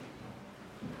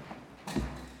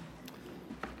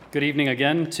Good evening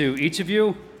again to each of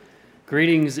you.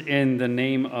 Greetings in the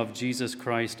name of Jesus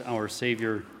Christ, our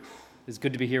Savior. It's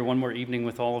good to be here one more evening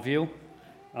with all of you.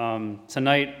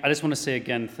 Tonight, I just want to say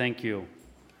again, thank you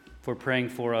for praying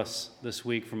for us this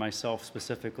week, for myself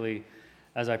specifically,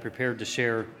 as I prepared to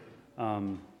share.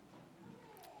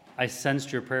 I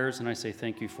sensed your prayers, and I say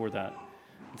thank you for that.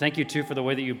 Thank you, too, for the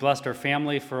way that you blessed our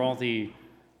family, for all the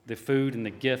food and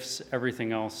the gifts,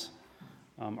 everything else.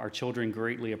 Our children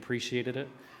greatly appreciated it,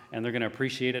 and they're going to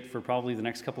appreciate it for probably the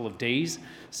next couple of days.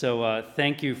 So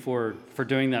thank you for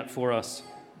doing that for us.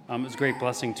 It was a great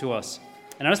blessing to us.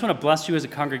 And I just want to bless you as a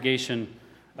congregation.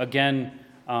 Again,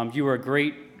 you are a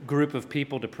great group of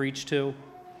people to preach to.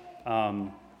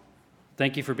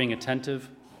 Thank you for being attentive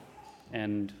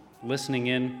and listening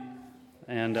in.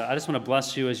 And I just want to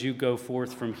bless you as you go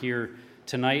forth from here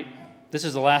tonight. This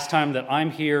is the last time that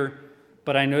I'm here,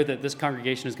 but I know that this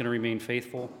congregation is going to remain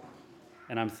faithful,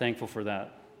 and I'm thankful for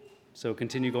that. So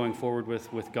continue going forward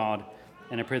with God,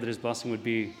 and I pray that His blessing would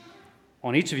be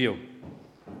on each of you.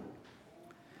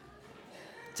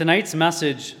 Tonight's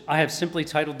message, I have simply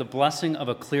titled The Blessing of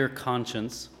a Clear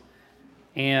Conscience.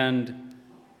 And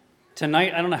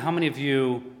tonight, I don't know how many of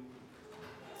you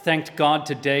thanked God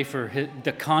today for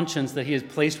the conscience that He has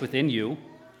placed within you,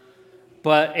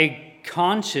 but a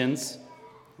conscience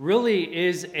really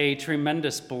is a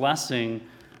tremendous blessing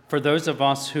for those of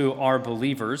us who are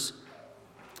believers.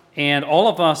 And all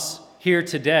of us here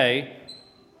today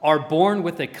are born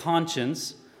with a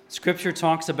conscience. Scripture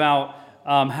talks about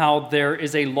how there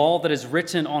is a law that is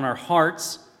written on our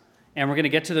hearts, and we're going to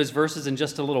get to those verses in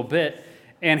just a little bit,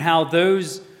 and how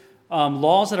those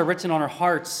laws that are written on our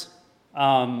hearts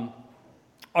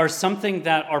are something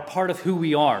that are part of who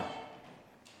we are.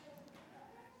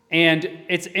 And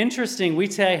it's interesting, we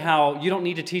say how you don't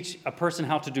need to teach a person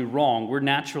how to do wrong. We're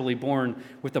naturally born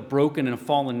with a broken and a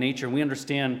fallen nature, and we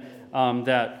understand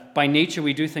that by nature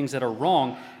we do things that are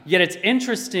wrong. Yet it's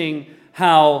interesting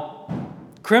how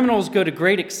criminals go to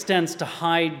great extents to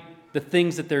hide the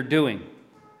things that they're doing.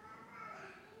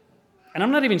 And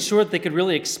I'm not even sure that they could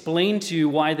really explain to you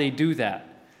why they do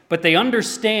that. But they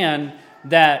understand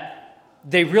that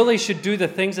they really should do the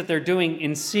things that they're doing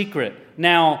in secret.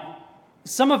 Now,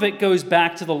 some of it goes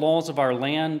back to the laws of our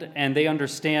land, and they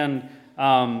understand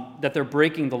that they're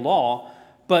breaking the law.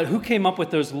 But who came up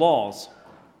with those laws?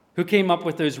 Who came up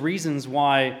with those reasons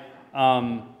why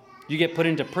you get put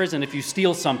into prison if you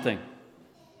steal something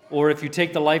or if you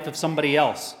take the life of somebody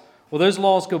else? Well, those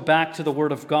laws go back to the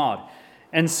Word of God.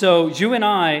 And so you and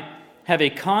I have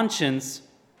a conscience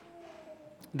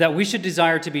that we should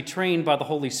desire to be trained by the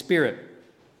Holy Spirit.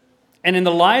 And in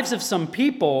the lives of some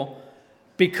people,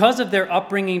 because of their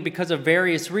upbringing, because of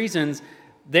various reasons,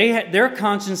 their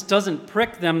conscience doesn't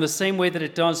prick them the same way that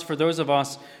it does for those of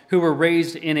us who were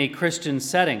raised in a Christian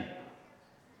setting.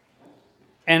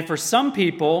 And for some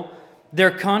people, their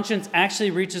conscience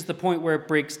actually reaches the point where it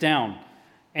breaks down.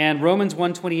 And Romans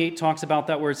 1:28 talks about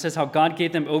that, where it says how God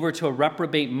gave them over to a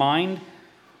reprobate mind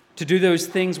to do those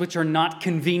things which are not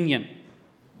convenient.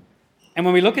 And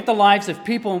when we look at the lives of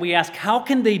people and we ask, how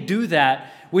can they do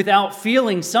that without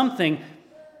feeling something?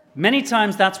 Many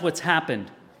times that's what's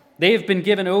happened. They have been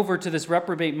given over to this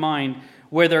reprobate mind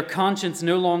where their conscience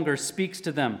no longer speaks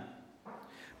to them.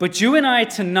 But you and I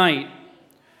tonight,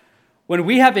 when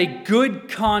we have a good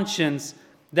conscience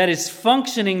that is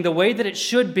functioning the way that it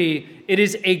should be, it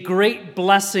is a great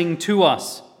blessing to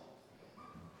us.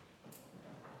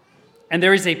 And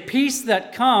there is a peace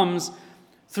that comes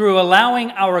through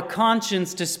allowing our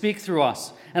conscience to speak through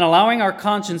us and allowing our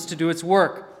conscience to do its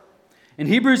work. In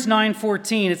Hebrews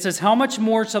 9:14, it says, "How much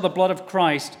more shall the blood of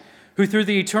Christ, who through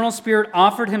the eternal Spirit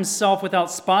offered Himself without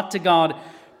spot to God,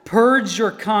 purge your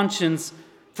conscience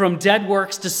from dead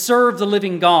works to serve the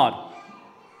living God?"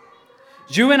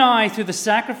 You and I, through the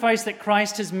sacrifice that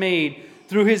Christ has made,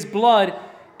 through His blood,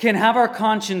 can have our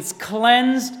conscience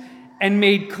cleansed and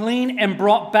made clean and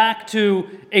brought back to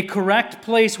a correct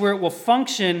place where it will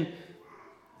function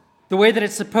the way that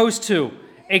it's supposed to.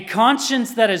 A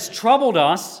conscience that has troubled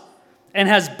us and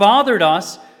has bothered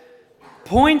us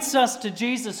points us to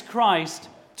Jesus Christ,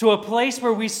 to a place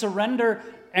where we surrender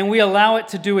and we allow it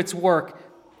to do its work.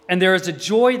 And there is a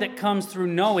joy that comes through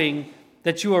knowing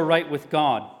that you are right with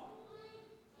God.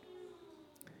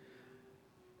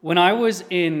 When I was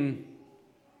in,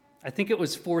 I think it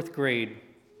was 4th grade,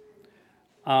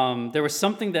 there was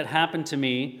something that happened to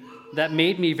me that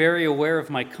made me very aware of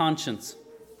my conscience.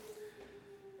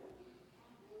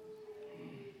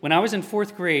 When I was in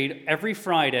 4th grade, every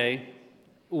Friday,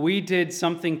 we did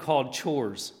something called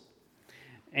chores.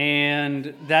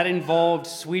 And that involved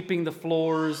sweeping the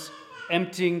floors,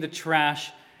 emptying the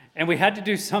trash, And we had to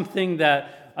do something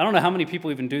that, I don't know how many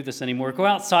people even do this anymore, go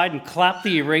outside and clap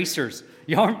the erasers.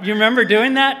 You remember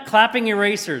doing that? Clapping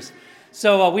erasers.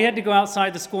 So we had to go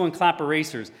outside the school and clap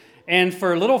erasers. And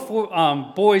for little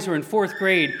boys who are in 4th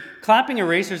grade, clapping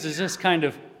erasers is just kind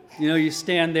of, you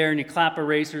stand there and you clap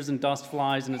erasers and dust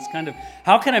flies, and it's kind of,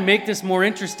 how can I make this more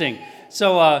interesting?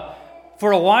 So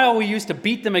for a while, we used to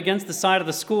beat them against the side of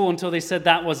the school until they said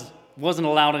that wasn't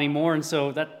allowed anymore, and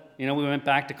so that, we went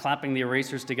back to clapping the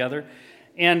erasers together.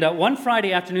 And one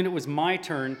Friday afternoon, it was my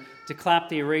turn to clap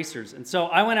the erasers. And so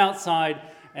I went outside,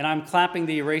 and I'm clapping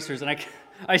the erasers, and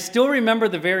I still remember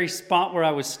the very spot where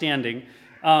I was standing.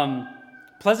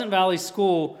 Pleasant Valley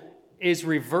School is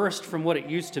reversed from what it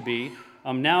used to be.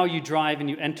 Now you drive and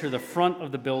you enter the front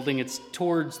of the building. It's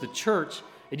towards the church.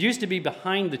 It used to be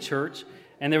behind the church,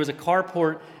 and there was a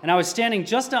carport, and I was standing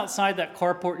just outside that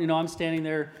carport. I'm standing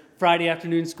there Friday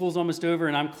afternoon, school's almost over,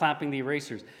 and I'm clapping the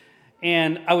erasers.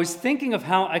 And I was thinking of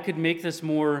how I could make this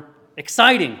more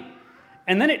exciting.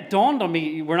 And then it dawned on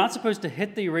me, we're not supposed to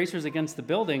hit the erasers against the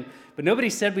building, but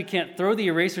nobody said we can't throw the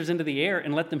erasers into the air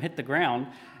and let them hit the ground.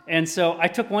 And so I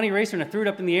took one eraser and I threw it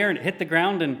up in the air and it hit the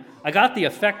ground, and I got the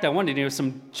effect I wanted.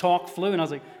 Some chalk flew, and I was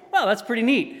like, wow, that's pretty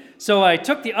neat. So I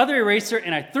took the other eraser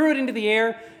and I threw it into the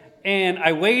air, and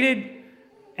I waited,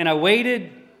 and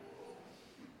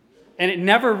it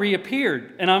never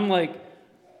reappeared. And I'm like,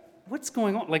 what's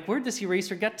going on? Like, where'd this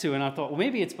eraser get to? And I thought, well,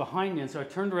 maybe it's behind me. And so I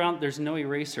turned around, there's no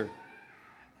eraser.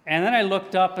 And then I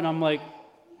looked up and I'm like,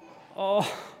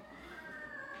 oh,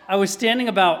 I was standing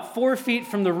about 4 feet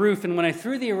from the roof, and when I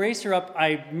threw the eraser up,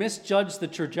 I misjudged the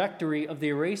trajectory of the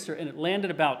eraser, and it landed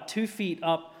about 2 feet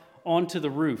up onto the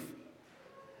roof.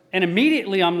 And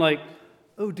immediately I'm like,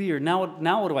 oh dear, now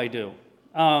what do I do?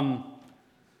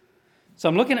 So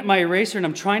I'm looking at my eraser, and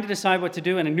I'm trying to decide what to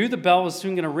do, and I knew the bell was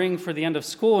soon going to ring for the end of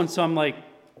school, and so I'm like,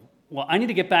 well, I need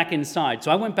to get back inside.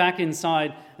 So I went back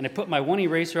inside, and I put my one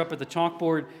eraser up at the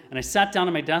chalkboard, and I sat down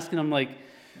at my desk, and I'm like,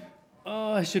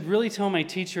 oh, I should really tell my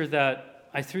teacher that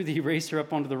I threw the eraser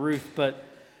up onto the roof. But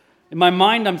in my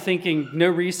mind, I'm thinking, no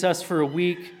recess for a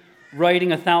week, writing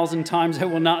 1,000 times, I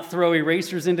will not throw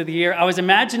erasers into the air. I was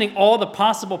imagining all the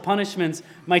possible punishments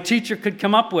my teacher could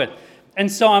come up with.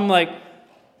 And so I'm like,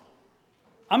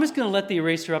 I'm just going to let the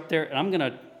eraser up there, and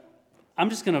I'm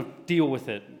just going to deal with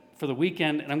it for the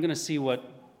weekend, and I'm going to see what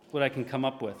I can come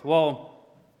up with. Well,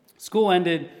 school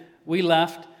ended, we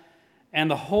left,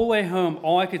 and the whole way home,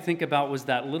 all I could think about was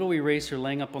that little eraser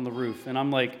laying up on the roof. And I'm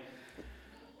like,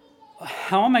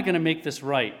 how am I going to make this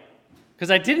right? Because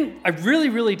I really,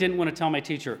 really didn't want to tell my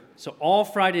teacher. So all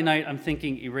Friday night, I'm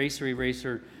thinking,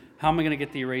 eraser, how am I going to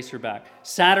get the eraser back?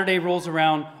 Saturday rolls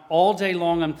around, all day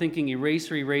long, I'm thinking,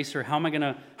 eraser, how am I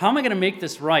going to make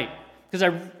this right? Because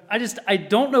I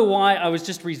don't know why, I was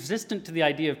just resistant to the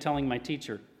idea of telling my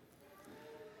teacher.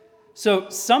 So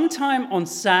sometime on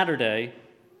Saturday,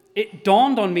 it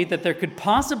dawned on me that there could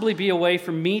possibly be a way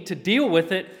for me to deal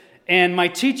with it and my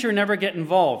teacher never get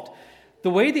involved. The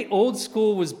way the old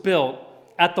school was built,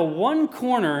 at the one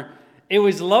corner, it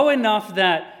was low enough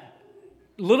that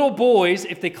little boys,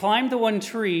 if they climbed the one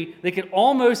tree, they could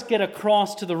almost get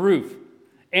across to the roof.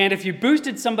 And if you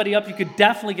boosted somebody up, you could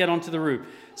definitely get onto the roof.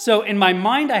 So in my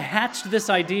mind, I hatched this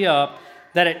idea up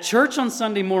that at church on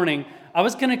Sunday morning, I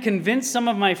was going to convince some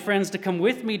of my friends to come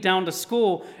with me down to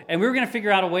school, and we were going to figure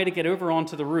out a way to get over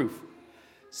onto the roof.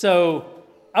 So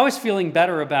I was feeling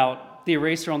better about the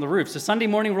eraser on the roof. So Sunday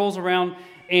morning rolls around,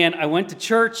 and I went to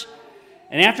church,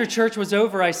 and after church was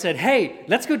over, I said, hey,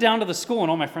 let's go down to the school. And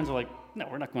all my friends were like, no,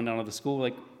 we're not going down to the school.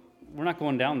 Like, we're not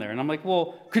going down there. And I'm like,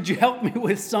 well, could you help me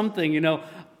with something?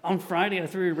 On Friday, I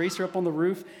threw an eraser up on the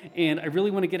roof, and I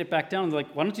really want to get it back down. And they're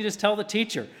like, why don't you just tell the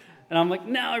teacher? And I'm like,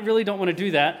 no, I really don't want to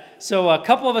do that. So a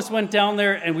couple of us went down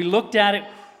there, and we looked at it.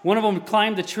 One of them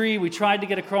climbed the tree. We tried to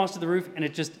get across to the roof, and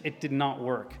it did not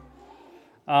work.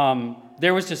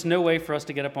 There was just no way for us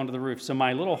to get up onto the roof. So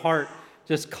my little heart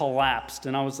just collapsed,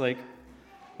 and I was like,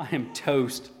 I am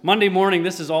toast. Monday morning,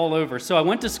 this is all over. So I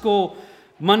went to school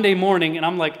Monday morning, and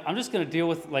I'm like, I'm just going to deal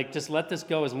with, just let this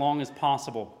go as long as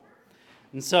possible.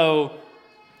 And so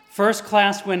first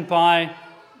class went by.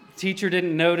 Teacher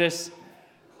didn't notice.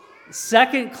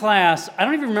 Second class, I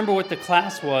don't even remember what the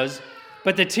class was,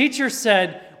 but the teacher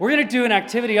said, we're going to do an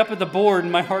activity up at the board,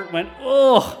 and my heart went,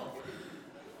 ugh.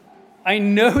 I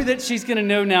know that she's going to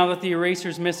know now that the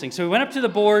eraser's missing. So we went up to the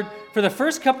board. For the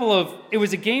first it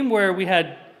was a game where we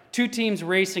had two teams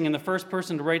racing, and the first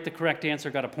person to write the correct answer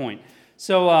got a point.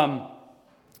 So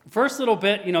first little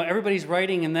bit, everybody's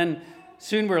writing, and then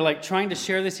soon we're trying to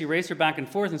share this eraser back and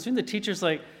forth, and soon the teacher's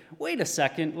like, wait a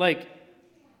second,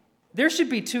 there should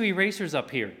be two erasers up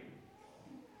here.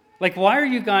 Like, why are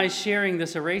you guys sharing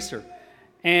this eraser?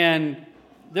 And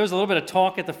there was a little bit of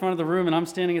talk at the front of the room, and I'm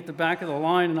standing at the back of the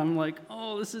line, and I'm like,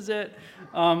 oh, this is it.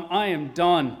 I am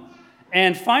done.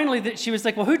 And finally, she was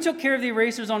like, well, who took care of the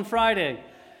erasers on Friday?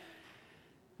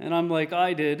 And I'm like,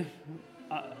 I did.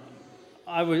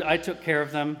 I took care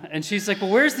of them. And she's like,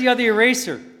 well, where's the other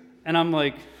eraser? And I'm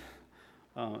like,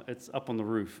 oh, it's up on the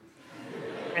roof.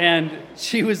 And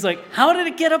she was like, how did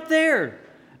it get up there?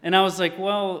 And I was like,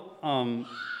 well,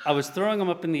 I was throwing them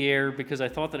up in the air because I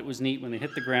thought that it was neat when they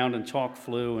hit the ground and chalk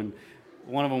flew, and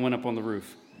one of them went up on the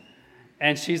roof.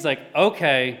 And she's like,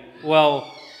 okay,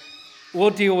 well, we'll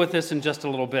deal with this in just a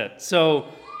little bit. So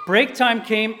break time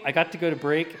came. I got to go to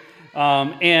break.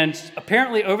 And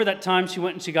apparently over that time, she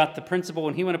went and she got the principal,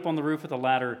 and he went up on the roof with a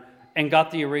ladder and got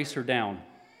the eraser down.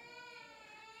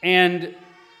 And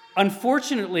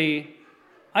unfortunately,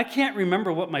 I can't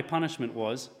remember what my punishment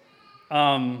was.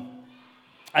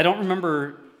 I don't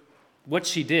remember what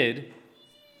she did.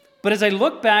 But as I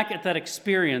look back at that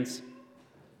experience,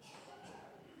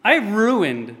 I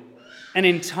ruined an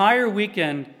entire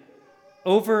weekend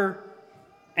over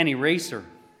an eraser.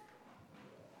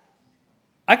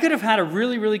 I could have had a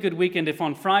really, really good weekend if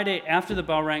on Friday after the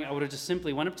bell rang, I would have just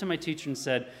simply went up to my teacher and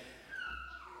said,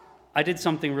 I did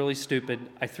something really stupid.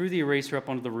 I threw the eraser up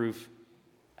onto the roof.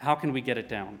 How can we get it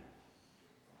down?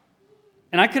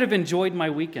 And I could have enjoyed my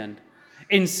weekend.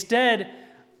 Instead,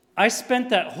 I spent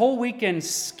that whole weekend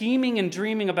scheming and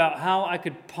dreaming about how I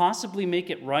could possibly make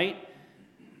it right,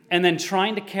 and then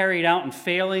trying to carry it out and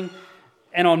failing.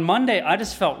 And on Monday, I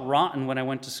just felt rotten when I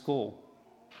went to school.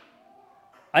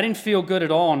 I didn't feel good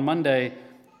at all on Monday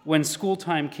when school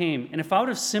time came. And if I would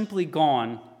have simply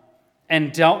gone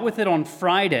and dealt with it on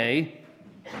Friday,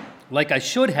 like I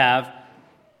should have,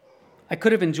 I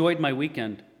could have enjoyed my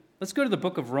weekend. Let's go to the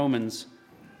book of Romans.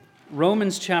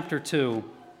 Romans chapter 2.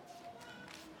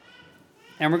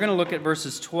 And we're going to look at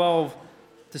verses 12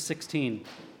 to 16.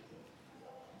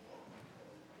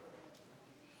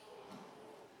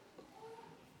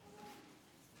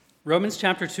 Romans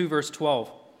chapter 2, verse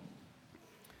 12.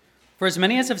 For as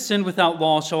many as have sinned without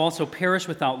law shall also perish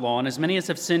without law, and as many as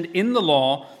have sinned in the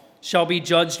law shall be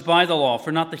judged by the law.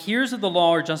 For not the hearers of the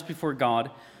law are just before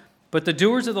God, but the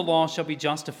doers of the law shall be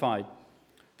justified.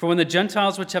 For when the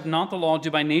Gentiles which have not the law do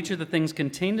by nature the things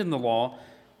contained in the law,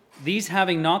 these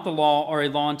having not the law are a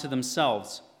law unto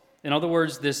themselves. In other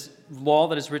words, this law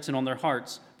that is written on their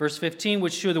hearts. Verse 15,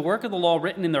 which shew the work of the law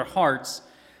written in their hearts,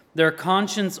 their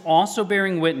conscience also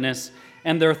bearing witness,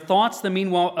 and their thoughts the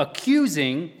meanwhile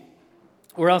accusing,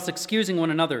 or else excusing one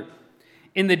another.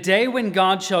 In the day when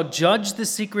God shall judge the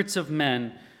secrets of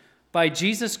men by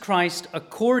Jesus Christ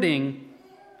according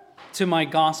to my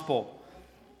gospel.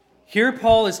 Here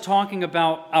Paul is talking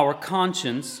about our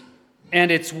conscience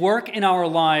and its work in our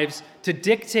lives to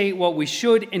dictate what we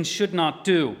should and should not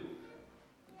do.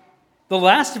 The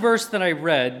last verse that I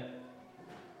read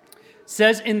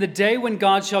says, in the day when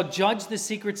God shall judge the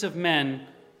secrets of men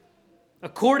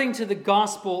according to the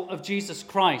gospel of Jesus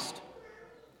Christ.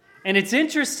 And it's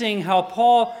interesting how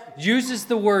Paul uses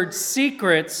the word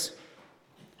secrets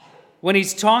when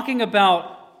he's talking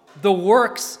about the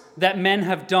works that men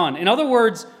have done. In other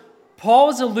words, Paul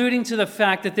is alluding to the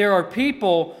fact that there are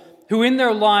people who in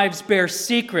their lives bear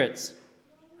secrets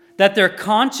that their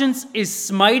conscience is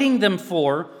smiting them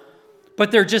for,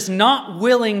 but they're just not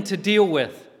willing to deal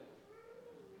with.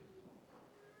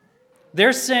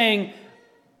 They're saying,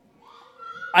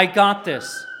 I got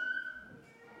this.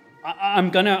 I'm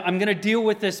gonna deal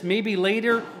with this maybe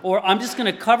later, or I'm just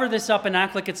gonna cover this up and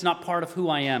act like it's not part of who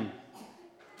I am.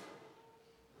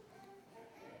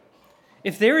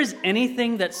 If there is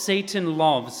anything that Satan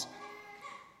loves,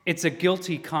 it's a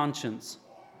guilty conscience.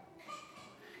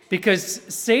 Because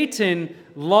Satan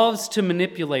loves to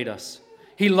manipulate us.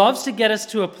 He loves to get us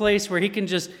to a place where he can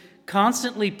just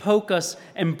constantly poke us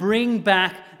and bring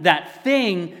back that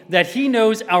thing that he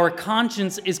knows our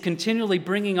conscience is continually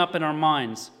bringing up in our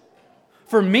minds.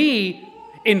 For me,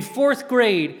 in 4th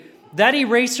grade, that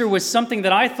eraser was something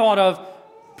that I thought of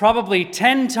probably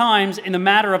 10 times in the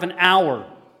matter of an hour.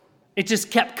 It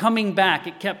just kept coming back.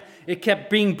 It kept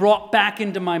being brought back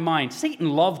into my mind. Satan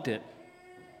loved it.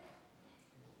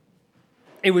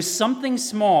 It was something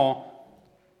small,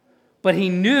 but he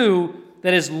knew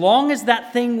that as long as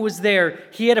that thing was there,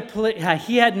 he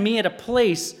had me at a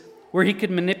place where he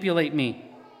could manipulate me.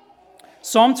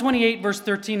 Psalm 28, verse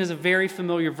 13 is a very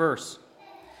familiar verse.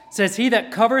 It says, he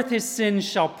that covereth his sins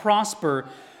shall prosper,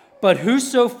 but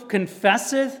whoso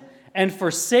confesseth and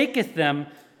forsaketh them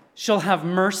shall have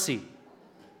mercy.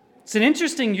 It's an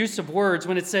interesting use of words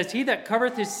when it says, he that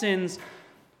covereth his sins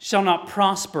shall not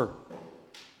prosper.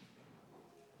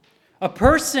 A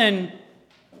person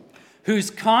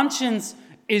whose conscience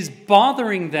is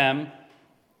bothering them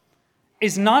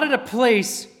is not at a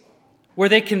place where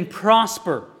they can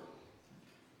prosper,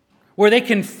 where they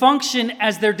can function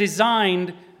as they're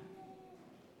designed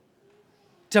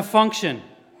to function.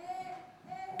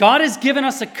 God has given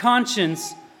us a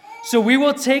conscience, so we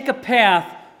will take a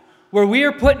path where we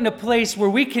are put in a place where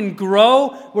we can grow,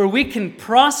 where we can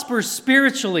prosper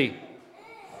spiritually,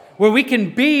 where we can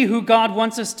be who God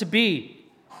wants us to be.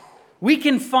 We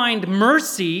can find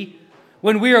mercy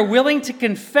when we are willing to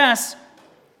confess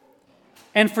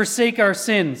and forsake our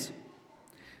sins.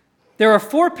 There are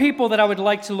 4 people that I would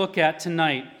like to look at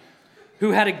tonight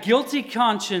who had a guilty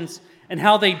conscience and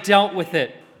how they dealt with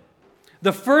it.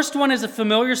 The first one is a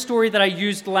familiar story that I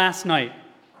used last night.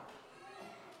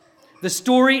 The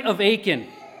story of Achan.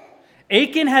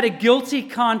 Achan had a guilty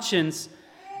conscience,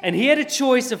 and he had a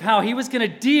choice of how he was going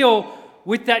to deal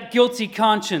with that guilty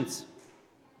conscience.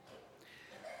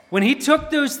 When he took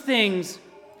those things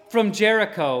from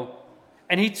Jericho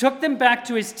and he took them back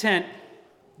to his tent,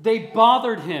 they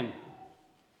bothered him.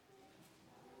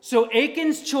 So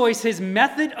Achan's choice, his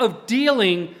method of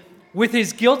dealing with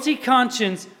his guilty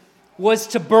conscience, was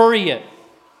to bury it.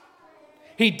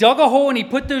 He dug a hole and he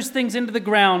put those things into the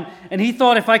ground, and he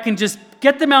thought, if I can just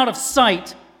get them out of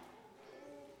sight,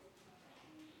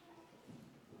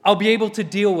 I'll be able to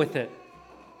deal with it.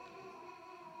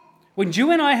 When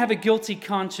you and I have a guilty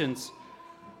conscience,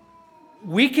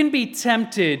 we can be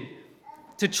tempted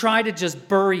to try to just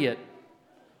bury it.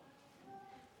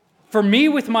 For me,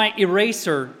 with my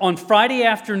eraser on Friday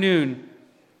afternoon,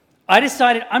 I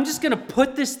decided I'm just going to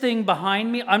put this thing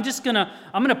behind me. I'm going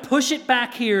to push it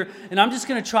back here, and I'm just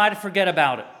going to try to forget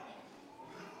about it.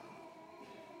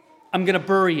 I'm going to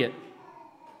bury it.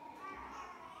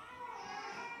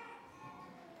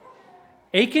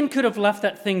 Achan could have left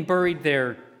that thing buried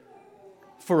there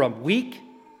for a week,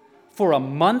 for a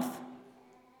month,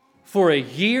 for a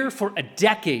year, for a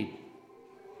decade.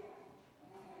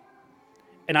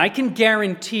 And I can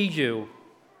guarantee you,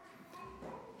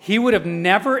 he would have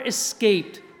never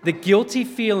escaped the guilty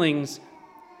feelings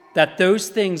that those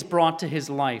things brought to his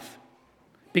life,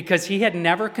 because he had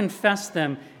never confessed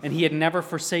them and he had never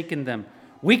forsaken them.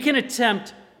 We can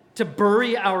attempt to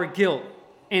bury our guilt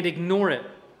and ignore it,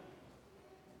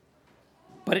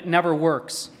 but it never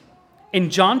works.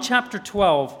 In John chapter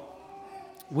 12,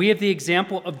 we have the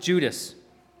example of Judas.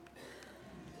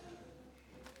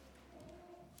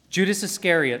 Judas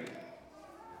Iscariot.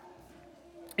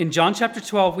 In John chapter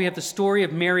 12, we have the story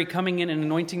of Mary coming in and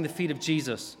anointing the feet of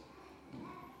Jesus.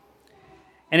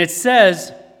 And it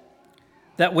says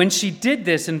that when she did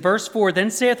this, in verse 4, then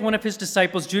saith one of his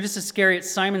disciples, Judas Iscariot,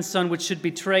 Simon's son, which should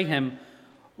betray him,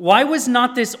 why was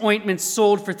not this ointment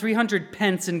sold for 300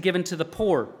 pence and given to the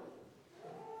poor?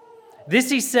 This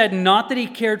he said, not that he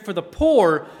cared for the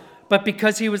poor, but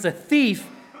because he was a thief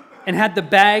and had the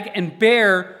bag and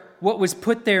bare what was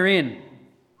put therein.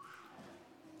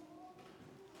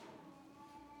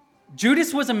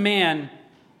 Judas was a man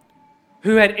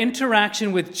who had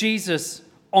interaction with Jesus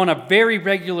on a very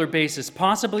regular basis,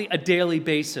 possibly a daily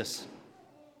basis.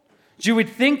 You would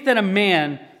think that a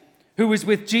man who was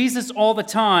with Jesus all the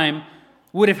time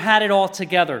would have had it all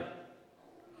together.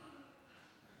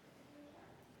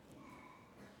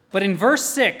 But in verse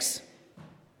 6,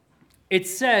 it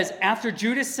says, after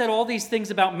Judas said all these things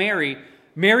about Mary,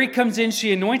 Mary comes in,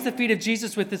 she anoints the feet of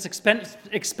Jesus with this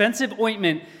expensive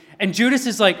ointment, and Judas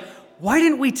is like, why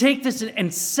didn't we take this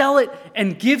and sell it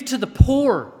and give to the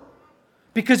poor?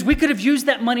 Because we could have used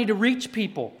that money to reach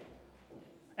people.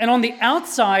 And on the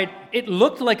outside, it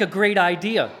looked like a great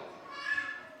idea.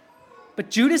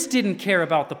 But Judas didn't care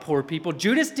about the poor people.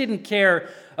 Judas didn't care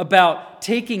about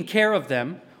taking care of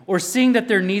them or seeing that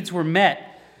their needs were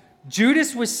met.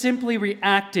 Judas was simply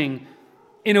reacting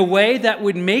in a way that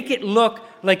would make it look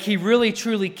like he really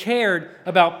truly cared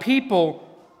about people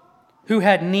who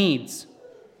had needs.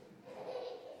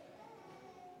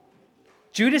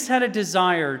 Judas had a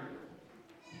desire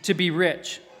to be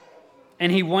rich,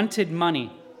 and he wanted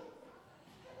money.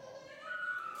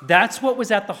 That's what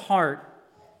was at the heart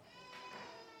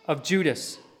of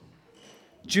Judas.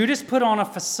 Judas put on a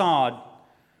facade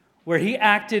where he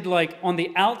acted like on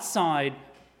the outside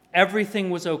everything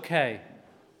was okay.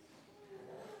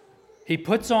 He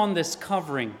puts on this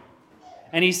covering,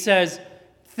 and he says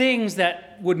things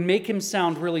that would make him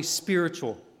sound really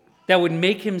spiritual, that would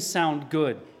make him sound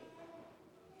good.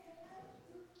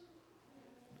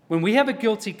 When we have a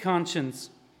guilty conscience,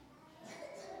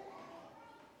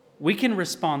 we can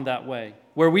respond that way,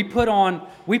 where we put on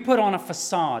a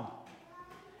facade,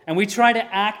 and we try to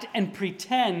act and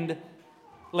pretend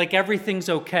like everything's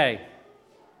okay.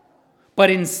 but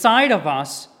inside of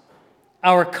us,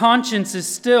 our conscience is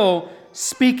still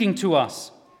speaking to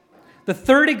us. The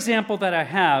third example that I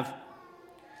have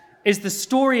is the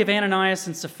story of Ananias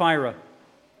and Sapphira.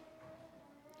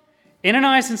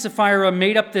 Ananias and Sapphira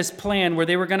made up this plan where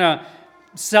they were going to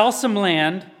sell some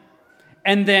land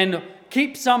and then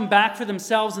keep some back for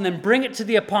themselves and then bring it to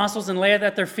the apostles and lay it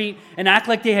at their feet and act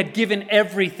like they had given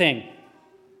everything.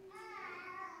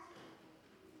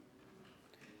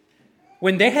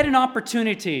 When they had an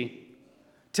opportunity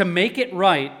to make it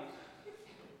right,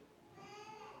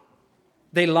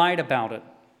 they lied about it.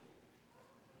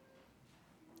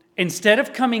 Instead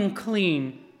of coming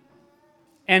clean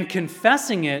and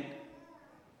confessing it,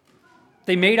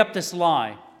 they made up this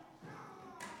lie.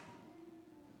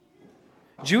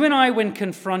 You and I, when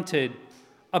confronted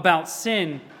about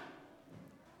sin,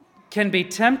 can be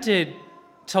tempted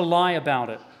to lie about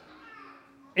it.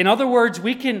 In other words,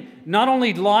 we can not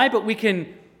only lie, but we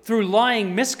can, through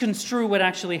lying, misconstrue what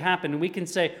actually happened. And we can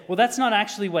say, well, that's not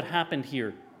actually what happened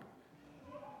here.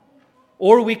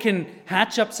 Or we can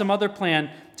hatch up some other plan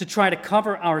to try to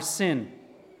cover our sin.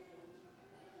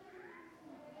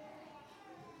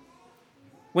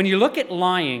 When you look at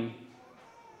lying,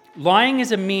 lying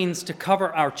is a means to cover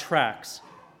our tracks.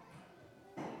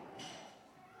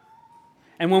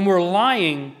 And when we're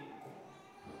lying,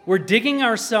 we're digging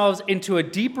ourselves into a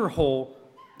deeper hole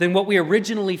than what we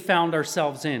originally found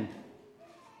ourselves in.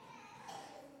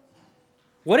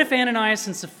 What if Ananias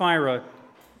and Sapphira,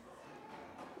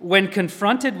 when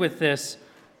confronted with this,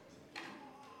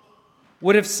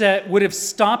 would have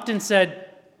stopped and said,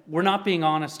 we're not being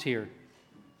honest here.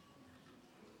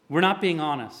 We're not being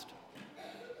honest.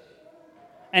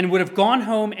 And would have gone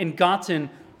home and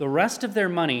gotten the rest of their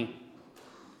money,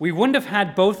 we wouldn't have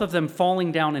had both of them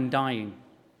falling down and dying.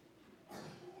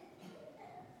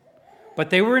 But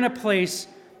they were in a place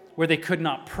where they could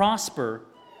not prosper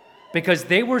because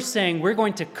they were saying, we're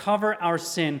going to cover our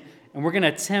sin and we're going to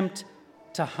attempt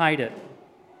to hide it.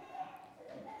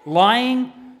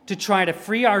 Lying to try to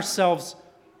free ourselves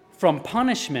from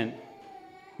punishment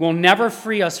will never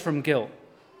free us from guilt.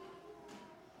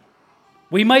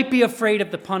 We might be afraid of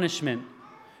the punishment,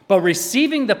 but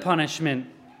receiving the punishment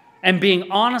and being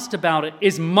honest about it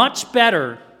is much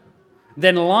better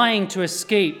than lying to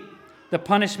escape the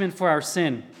punishment for our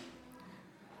sin.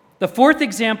 The fourth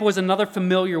example is another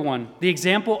familiar one, the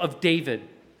example of David.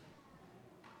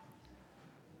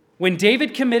 When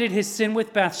David committed his sin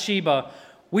with Bathsheba,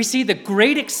 we see the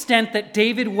great extent that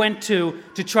David went to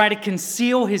try to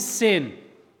conceal his sin.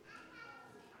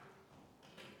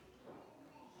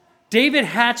 David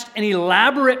hatched an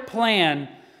elaborate plan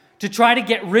to try to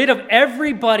get rid of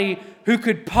everybody who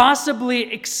could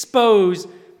possibly expose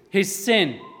his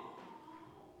sin.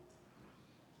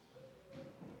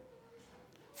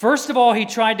 First of all, he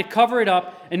tried to cover it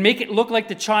up and make it look like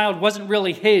the child wasn't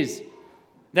really his,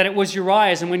 that it was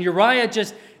Uriah's. And when Uriah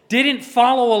just didn't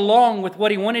follow along with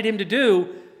what he wanted him to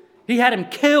do, he had him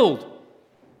killed.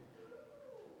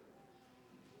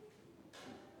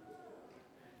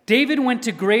 David went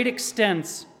to great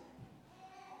extents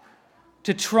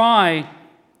to try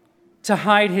to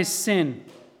hide his sin.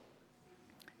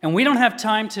 And we don't have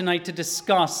time tonight to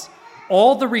discuss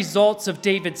all the results of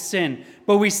David's sin,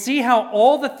 but we see how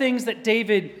all the things that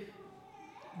David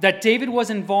was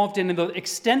involved in and the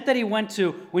extent that he went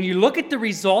to, when you look at the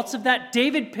results of that,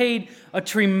 David paid a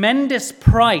tremendous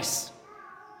price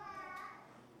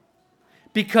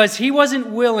because he wasn't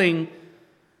willing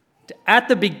to, at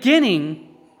the beginning,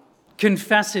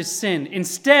 confess his sin.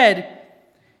 Instead,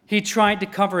 he tried to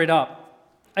cover it up.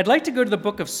 I'd like to go to the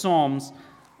book of Psalms,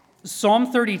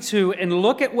 Psalm 32, and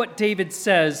look at what David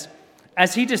says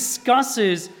as he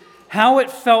discusses how it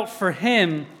felt for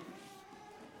him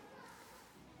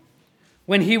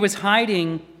when he was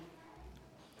hiding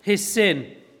his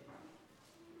sin.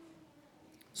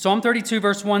 Psalm 32,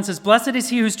 verse 1 says, "Blessed is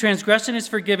he whose transgression is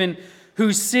forgiven,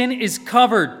 whose sin is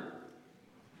covered,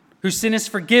 whose sin is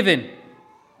forgiven.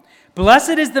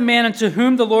 Blessed is the man unto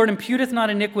whom the Lord imputeth not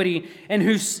iniquity, and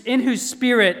in whose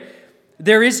spirit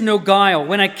there is no guile.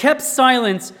 When I kept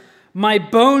silence, my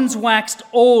bones waxed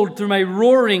old through my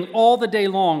roaring all the day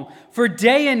long. For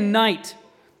day and night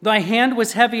thy hand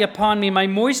was heavy upon me. My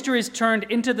moisture is turned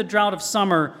into the drought of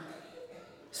summer.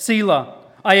 Selah.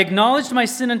 I acknowledged my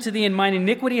sin unto thee, and mine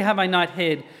iniquity have I not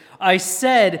hid. I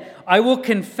said, I will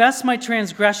confess my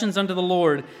transgressions unto the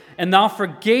Lord, and thou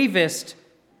forgavest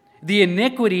the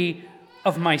iniquity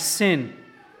of my sin."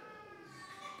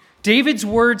 David's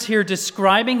words here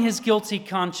describing his guilty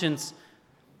conscience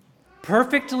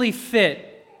perfectly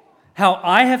fit how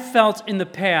I have felt in the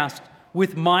past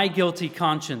with my guilty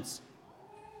conscience.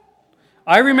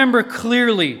 I remember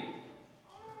clearly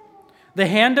the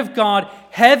hand of God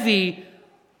heavy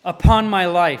upon my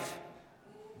life.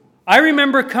 I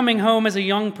remember coming home as a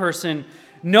young person,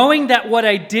 knowing that what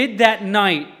I did that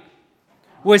night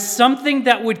was something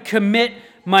that would commit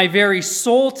my very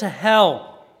soul to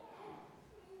hell.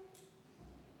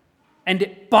 And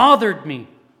it bothered me.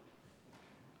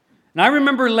 And I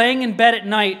remember laying in bed at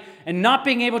night and not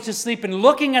being able to sleep and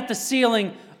looking at the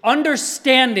ceiling,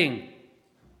 understanding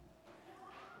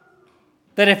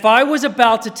that if I was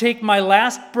about to take my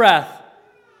last breath,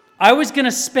 I was going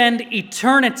to spend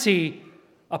eternity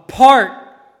apart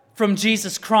from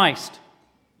Jesus Christ.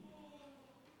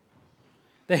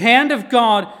 The hand of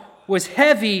God was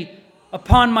heavy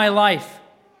upon my life.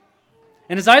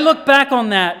 And as I look back on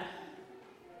that,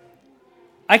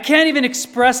 I can't even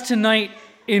express tonight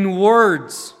in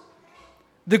words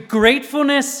the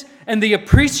gratefulness and the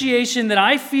appreciation that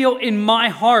I feel in my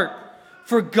heart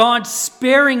for God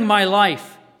sparing my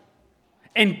life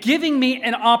and giving me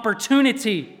an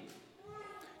opportunity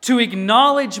to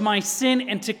acknowledge my sin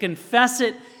and to confess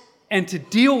it and to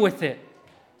deal with it.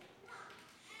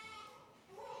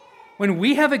 When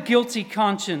we have a guilty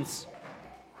conscience,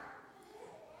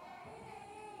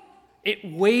 it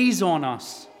weighs on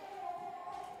us.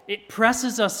 It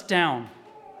presses us down.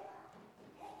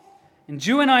 And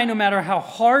you and I, no matter how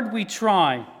hard we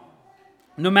try,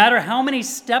 no matter how many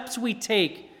steps we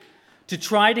take to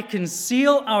try to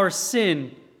conceal our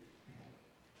sin,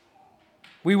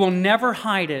 we will never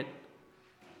hide it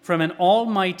from an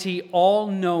almighty,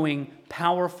 all-knowing,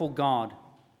 powerful God.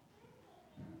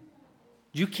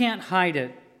 You can't hide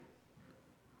it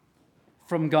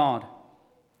from God.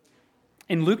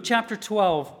 In Luke chapter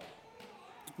 12,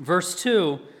 verse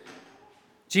 2,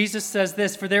 Jesus says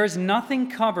this, "For there is nothing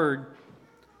covered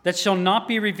that shall not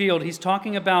be revealed." He's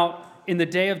talking about in the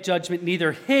day of judgment,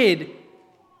 neither hid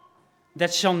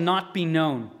that shall not be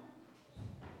known.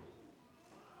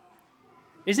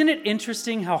 Isn't it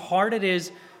interesting how hard it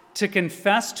is to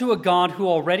confess to a God who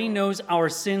already knows our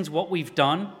sins, what we've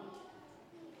done?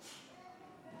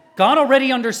 God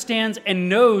already understands and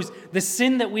knows the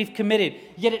sin that we've committed,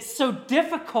 yet it's so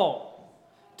difficult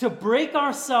to break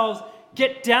ourselves,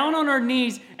 get down on our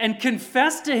knees, and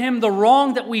confess to Him the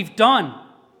wrong that we've done.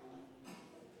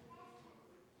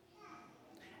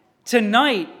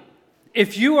 Tonight,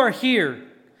 if you are here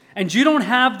and you don't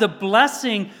have the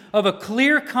blessing of a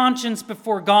clear conscience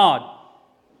before God,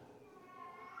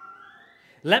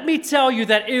 let me tell you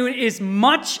that it is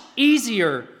much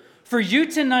easier for you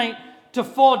tonight to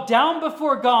fall down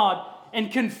before God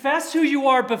and confess who you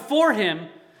are before Him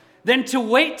than to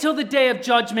wait till the day of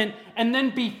judgment and then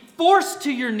be forced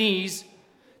to your knees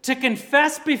to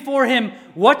confess before Him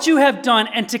what you have done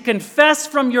and to confess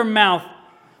from your mouth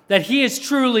that He is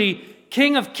truly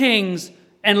King of Kings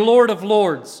and Lord of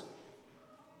Lords.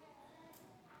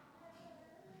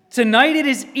 Tonight it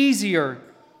is easier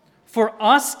for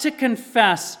us to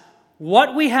confess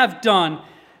what we have done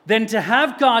than to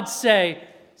have God say,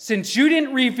 "Since you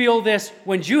didn't reveal this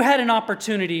when you had an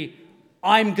opportunity,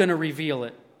 I'm going to reveal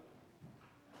it."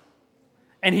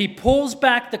 And He pulls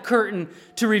back the curtain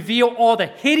to reveal all the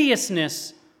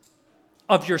hideousness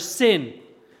of your sin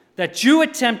that you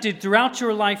attempted throughout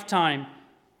your lifetime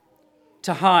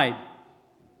to hide.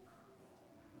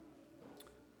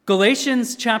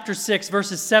 Galatians chapter 6,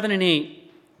 verses 7 and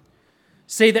 8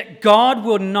 say that God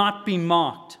will not be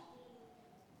mocked.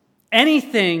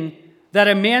 Anything that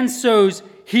a man sows,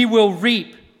 he will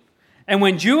reap. And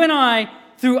when you and I,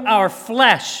 through our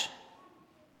flesh,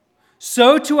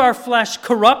 sow to our flesh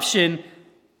corruption,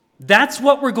 that's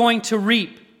what we're going to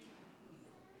reap.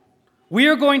 We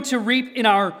are going to reap in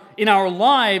our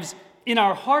lives, in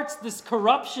our hearts, this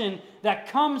corruption that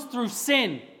comes through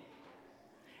sin.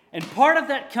 And part of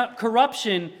that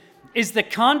corruption is the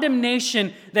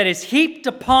condemnation that is heaped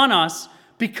upon us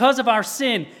because of our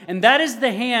sin. And that is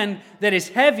the hand that is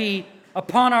heavy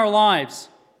upon our lives.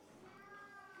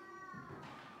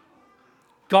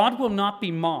 God will not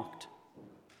be mocked.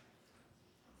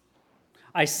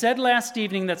 I said last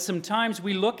evening that sometimes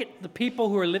we look at the people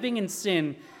who are living in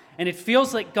sin and it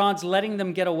feels like God's letting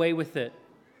them get away with it.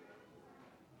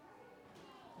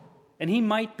 And He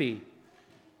might be.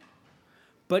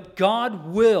 But God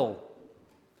will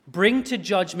bring to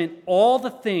judgment all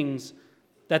the things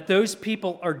that those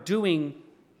people are doing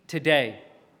today.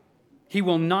 He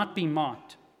will not be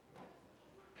mocked.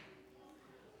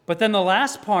 But then the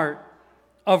last part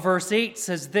of verse 8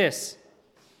 says this,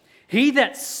 "He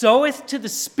that soweth to the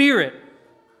Spirit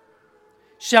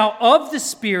shall of the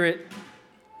Spirit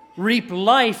reap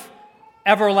life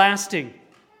everlasting."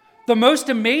 The most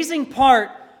amazing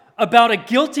part about a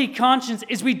guilty conscience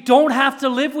is we don't have to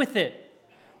live with it.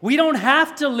 We don't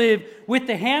have to live with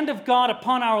the hand of God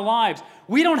upon our lives.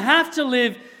 We don't have to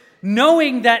live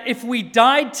knowing that if we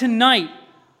died tonight,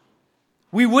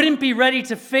 we wouldn't be ready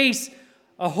to face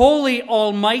a holy,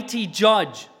 almighty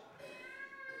judge.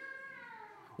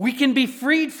 We can be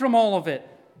freed from all of it.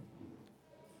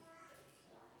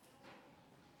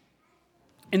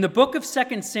 In the book of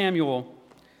 2 Samuel,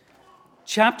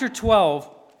 chapter 12,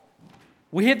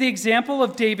 we have the example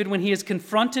of David when he is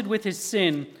confronted with his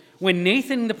sin, when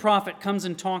Nathan the prophet comes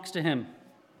and talks to him.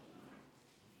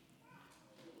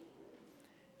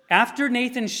 After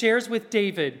Nathan shares with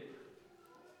David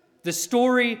the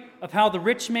story of how the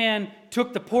rich man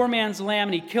took the poor man's lamb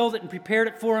and he killed it and prepared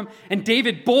it for him, and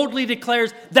David boldly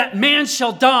declares, "That man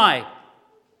shall die."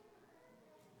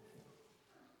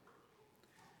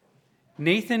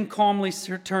 Nathan calmly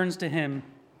turns to him,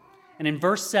 and in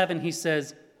verse 7 he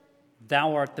says,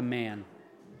 "Thou art the man.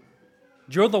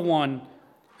 You're the one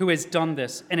who has done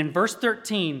this." And in verse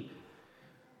 13,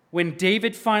 when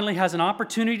David finally has an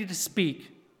opportunity to speak,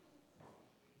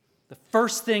 the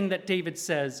first thing that David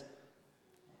says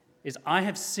is, "I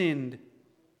have sinned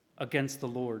against the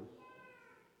Lord."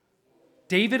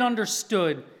 David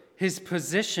understood his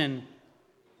position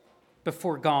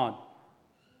before God.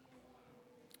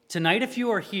 Tonight, if you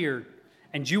are here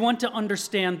and you want to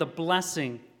understand the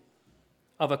blessing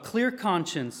of a clear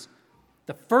conscience,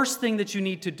 the first thing that you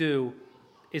need to do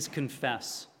is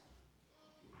confess.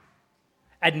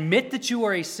 Admit that you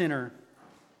are a sinner.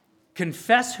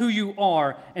 Confess who you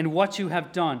are and what you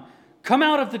have done. Come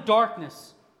out of the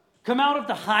darkness. Come out of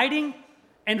the hiding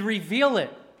and reveal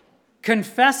it.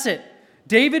 Confess it.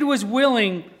 David was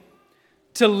willing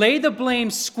to lay the blame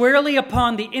squarely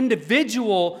upon the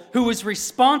individual who was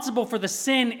responsible for the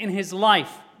sin in his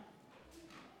life.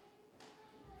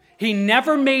 He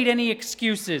never made any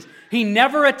excuses. He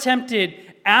never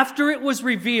attempted, after it was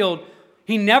revealed,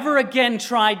 he never again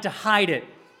tried to hide it.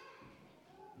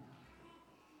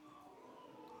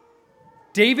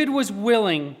 David was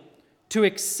willing to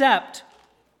accept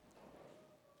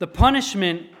the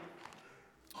punishment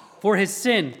for his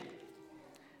sin.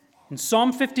 In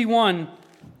Psalm 51,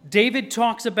 David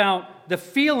talks about the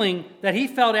feeling that he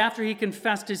felt after he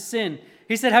confessed his sin.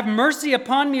 He said, "Have mercy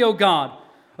upon me, O God,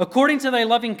 according to thy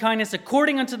loving kindness,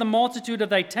 according unto the multitude of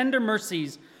thy tender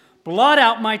mercies. Blot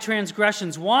out my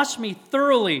transgressions, wash me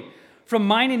thoroughly from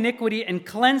mine iniquity, and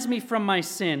cleanse me from my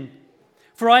sin.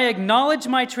 For I acknowledge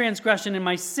my transgression, and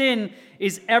my sin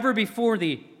is ever before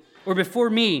thee, or before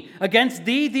me. Against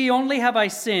thee, thee only have I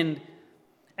sinned,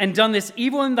 and done this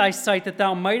evil in thy sight, that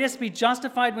thou mightest be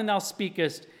justified when thou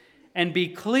speakest, and be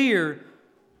clear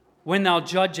when thou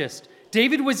judgest."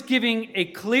 David was giving a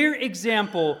clear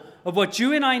example of what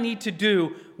you and I need to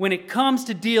do when it comes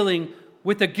to dealing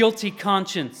with a guilty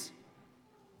conscience.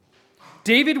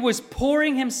 David was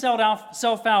pouring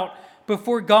himself out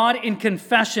before God in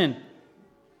confession.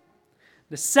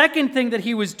 The second thing that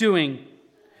he was doing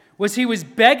was he was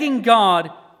begging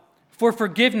God for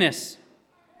forgiveness.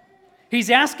 He's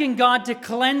asking God to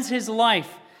cleanse his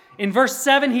life. In verse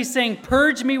 7, he's saying,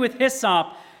 "Purge me with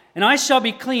hyssop, and I shall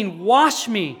be clean. Wash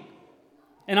me,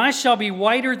 and I shall be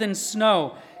whiter than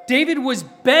snow." David was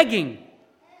begging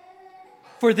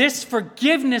for this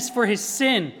forgiveness for his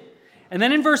sin. And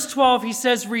then in verse 12, he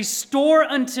says, "Restore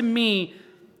unto me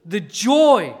the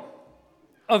joy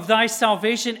of thy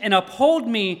salvation, and uphold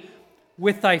me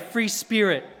with thy free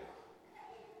spirit."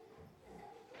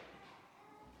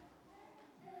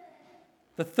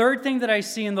 The third thing that I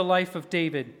see in the life of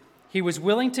David, he was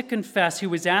willing to confess, he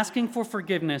was asking for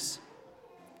forgiveness,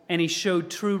 and he showed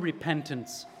true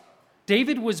repentance.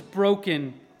 David was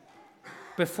broken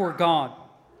before God.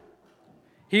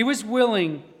 He was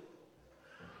willing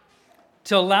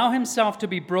to allow himself to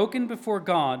be broken before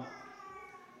God,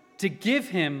 to give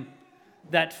him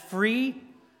that free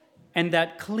and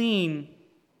that clean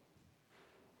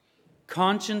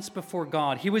conscience before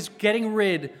God. He was getting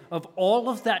rid of all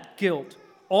of that guilt,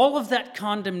 all of that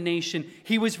condemnation.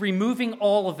 He was removing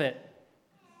all of it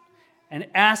and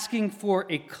asking for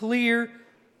a clear,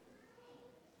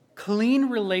 clean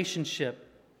relationship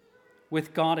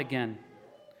with God again.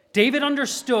 David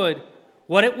understood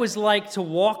what it was like to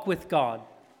walk with God.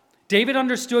 David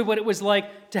understood what it was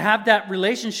like to have that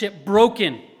relationship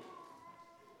broken.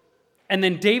 And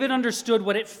then David understood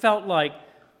what it felt like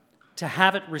to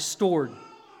have it restored.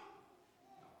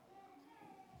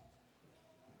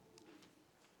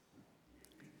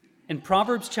 In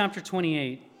Proverbs chapter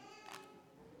 28,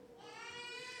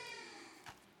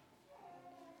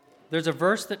 there's a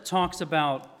verse that talks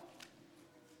about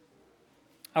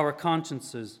our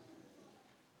consciences.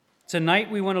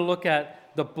 Tonight we want to look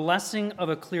at the blessing of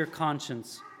a clear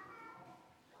conscience.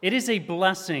 It is a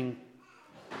blessing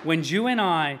when you and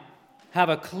I have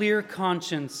a clear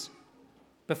conscience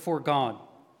before God.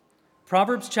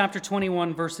 Proverbs chapter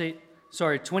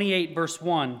 28 verse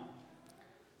 1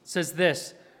 says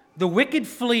this, "The wicked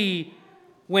flee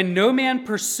when no man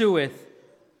pursueth,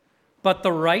 but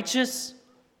the righteous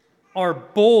are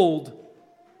bold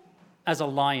as a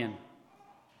lion."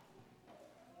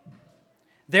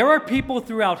 There are people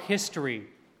throughout history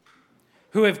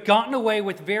who have gotten away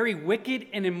with very wicked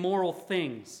and immoral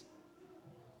things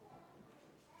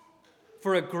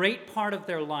for a great part of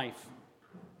their life.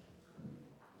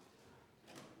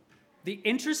 The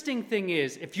interesting thing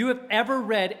is, if you have ever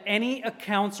read any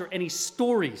accounts or any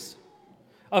stories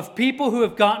of people who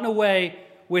have gotten away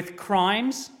with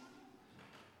crimes,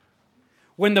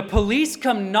 when the police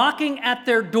come knocking at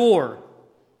their door,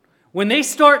 when they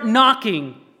start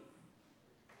knocking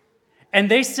and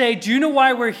they say, "Do you know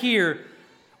why we're here?"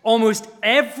 Almost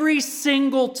every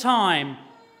single time,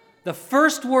 the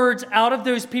first words out of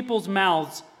those people's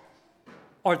mouths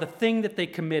are the thing that they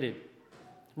committed.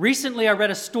 Recently, I read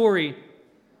a story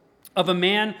of a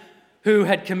man who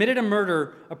had committed a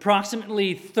murder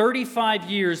approximately 35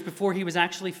 years before he was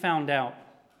actually found out.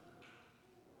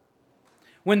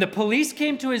 When the police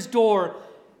came to his door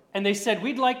and they said,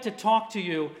 "We'd like to talk to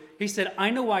you," he said, "I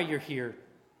know why you're here."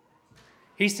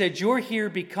 He said, "You're here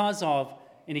because of,"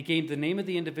 and he gave the name of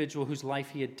the individual whose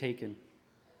life he had taken.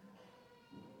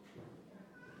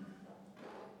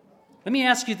 Let me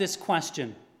ask you this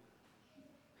question.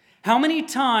 How many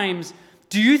times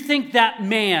do you think that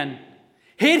man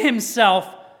hid himself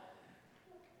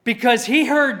because he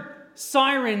heard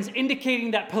sirens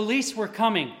indicating that police were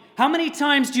coming? How many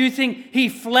times do you think he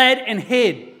fled and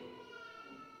hid?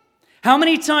 How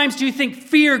many times do you think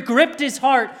fear gripped his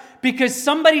heart because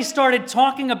somebody started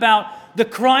talking about the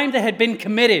crime that had been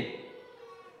committed?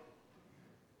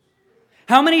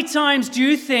 How many times do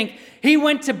you think he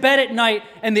went to bed at night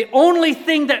and the only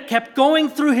thing that kept going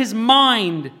through his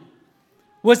mind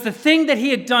was the thing that he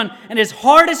had done, and as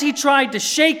hard as he tried to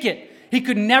shake it, he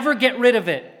could never get rid of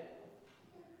it?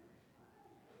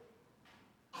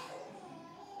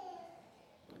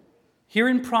 Here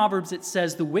in Proverbs it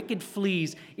says the wicked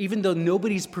flees even though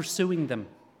nobody's pursuing them.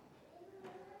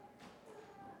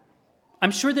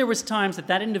 I'm sure there was times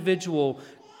that individual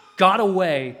got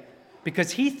away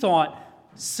because he thought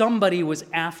somebody was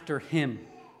after him.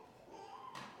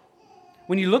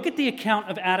 When you look at the account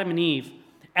of Adam and Eve,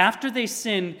 after they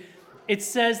sinned, it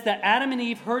says that Adam and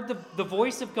Eve heard the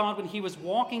voice of God when he was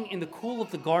walking in the cool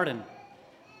of the garden.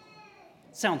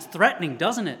 Sounds threatening,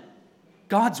 doesn't it?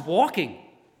 God's walking.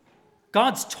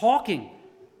 God's talking.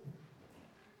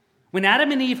 When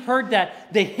Adam and Eve heard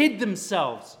that, they hid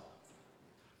themselves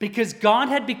because God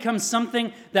had become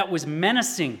something that was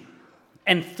menacing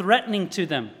and threatening to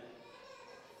them.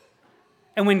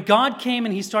 And when God came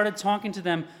and he started talking to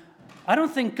them, I don't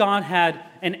think God had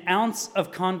an ounce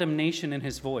of condemnation in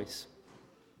his voice.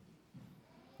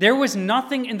 There was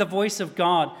nothing in the voice of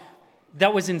God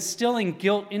that was instilling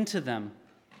guilt into them.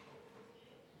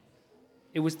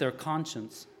 It was their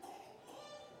conscience.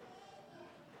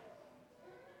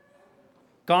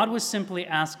 God was simply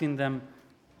asking them,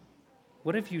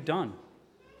 "What have you done?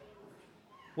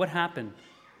 What happened?"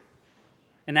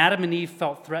 And Adam and Eve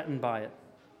felt threatened by it.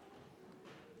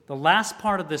 The last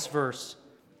part of this verse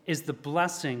is the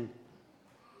blessing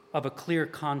of a clear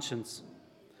conscience.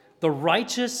 The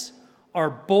righteous are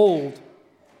bold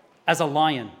as a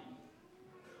lion.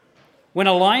 When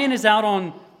a lion is out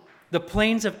on the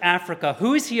plains of Africa,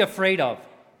 who is he afraid of?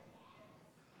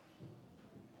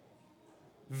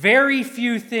 Very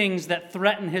few things that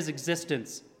threaten his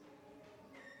existence.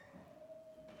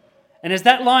 And as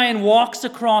that lion walks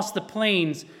across the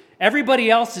plains,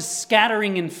 everybody else is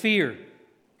scattering in fear.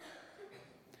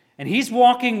 And he's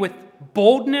walking with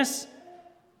boldness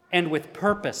and with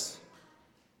purpose.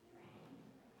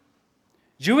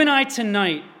 You and I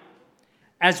tonight,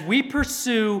 as we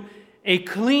pursue a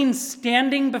clean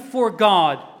standing before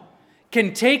God,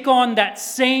 can take on that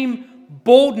same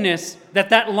boldness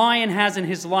that lion has in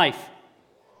his life.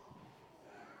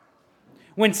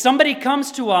 When somebody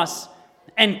comes to us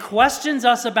and questions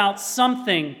us about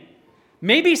something,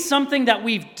 maybe something that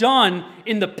we've done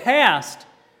in the past,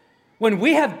 when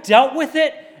we have dealt with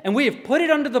it and we have put it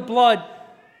under the blood,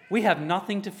 we have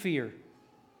nothing to fear.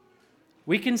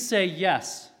 We can say,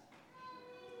 "Yes,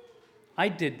 I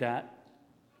did that.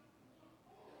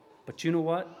 But you know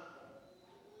what?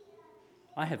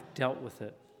 I have dealt with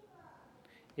it.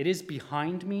 It is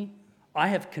behind me. I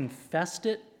have confessed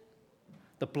it.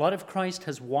 The blood of Christ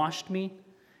has washed me,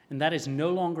 and that is no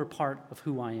longer part of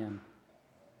who I am.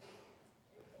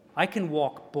 I can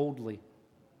walk boldly.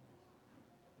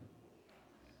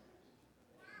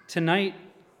 Tonight,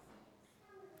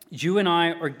 you and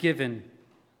I are given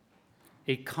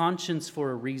a conscience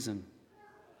for a reason.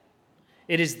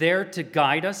 It is there to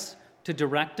guide us, to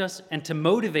direct us, and to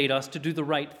motivate us to do the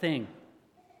right thing.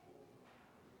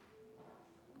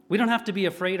 We don't have to be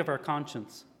afraid of our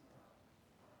conscience.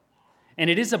 And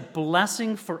it is a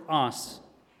blessing for us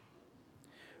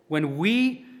when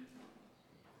we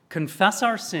confess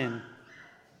our sin,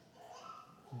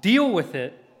 deal with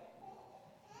it,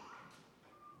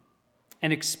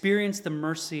 and experience the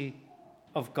mercy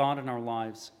of God in our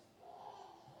lives.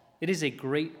 It is a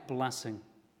great blessing.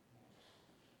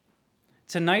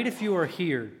 Tonight, if you are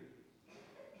here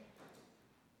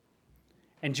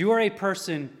and you are a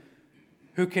person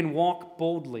who can walk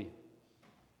boldly,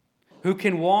 who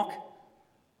can walk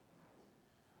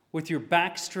with your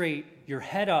back straight, your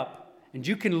head up, and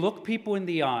you can look people in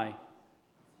the eye,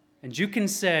 and you can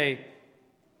say,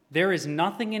 there is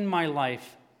nothing in my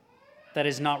life that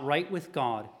is not right with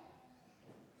God.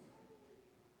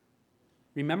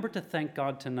 Remember to thank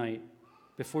God tonight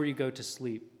before you go to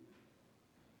sleep.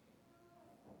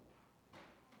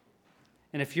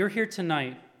 And if you're here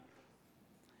tonight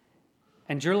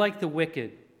and you're like the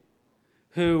wicked,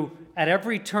 who at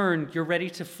every turn you're ready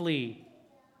to flee,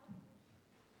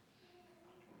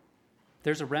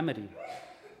 there's a remedy.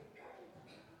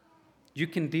 You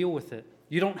can deal with it.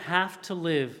 You don't have to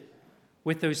live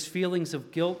with those feelings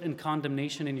of guilt and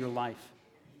condemnation in your life.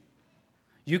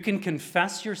 You can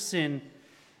confess your sin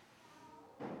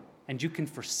and you can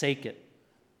forsake it.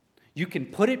 You can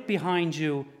put it behind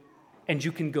you and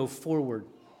you can go forward.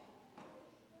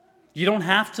 You don't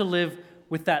have to live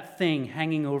with that thing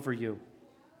hanging over you.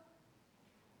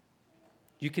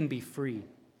 You can be free.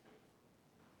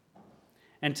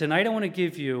 And tonight I want to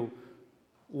give you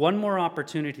one more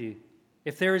opportunity.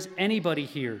 If there is anybody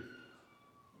here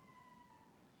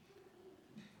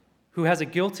who has a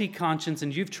guilty conscience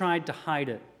and you've tried to hide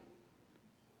it,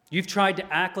 you've tried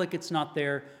to act like it's not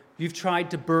there, you've tried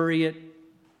to bury it,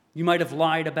 you might have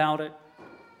lied about it,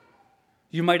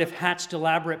 you might have hatched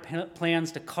elaborate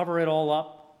plans to cover it all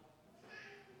up,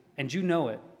 and you know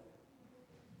it.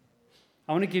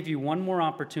 I want to give you one more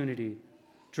opportunity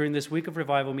during this week of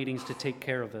revival meetings to take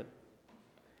care of it.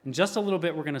 In just a little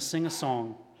bit, we're going to sing a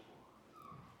song.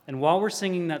 And while we're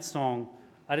singing that song,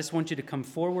 I just want you to come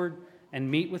forward and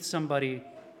meet with somebody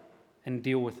and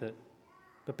deal with it.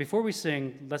 But before we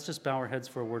sing, let's just bow our heads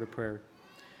for a word of prayer.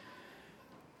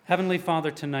 Heavenly Father,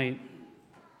 tonight,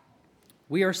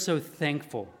 we are so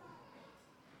thankful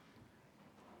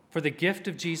for the gift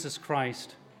of Jesus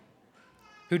Christ,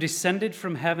 who descended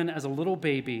from heaven as a little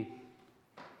baby,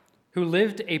 who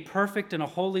lived a perfect and a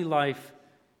holy life,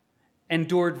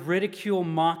 endured ridicule,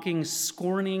 mockings,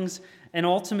 scornings, and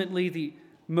ultimately the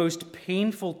most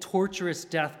painful, torturous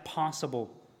death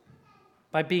possible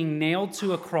by being nailed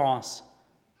to a cross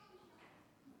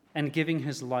and giving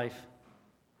his life,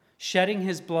 shedding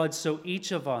his blood so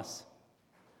each of us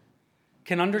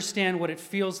can understand what it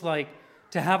feels like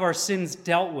to have our sins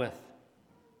dealt with,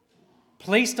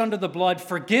 placed under the blood,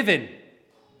 forgiven.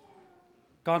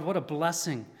 God, what a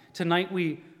blessing. Tonight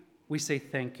we say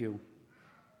thank you.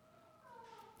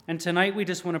 And tonight we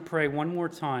just want to pray one more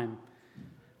time.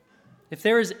 If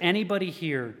there is anybody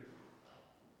here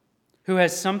who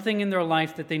has something in their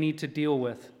life that they need to deal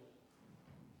with,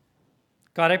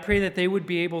 God, I pray that they would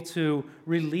be able to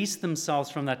release themselves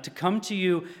from that, to come to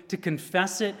you, to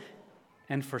confess it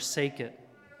and forsake it.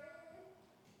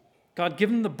 God, give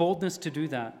them the boldness to do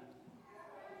that.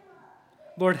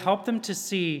 Lord, help them to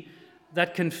see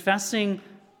that confessing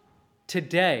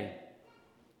today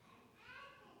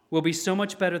will be so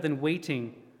much better than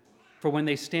waiting for when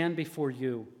they stand before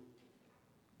you.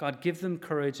 God, give them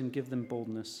courage and give them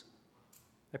boldness.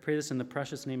 I pray this in the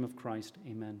precious name of Christ.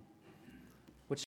 Amen.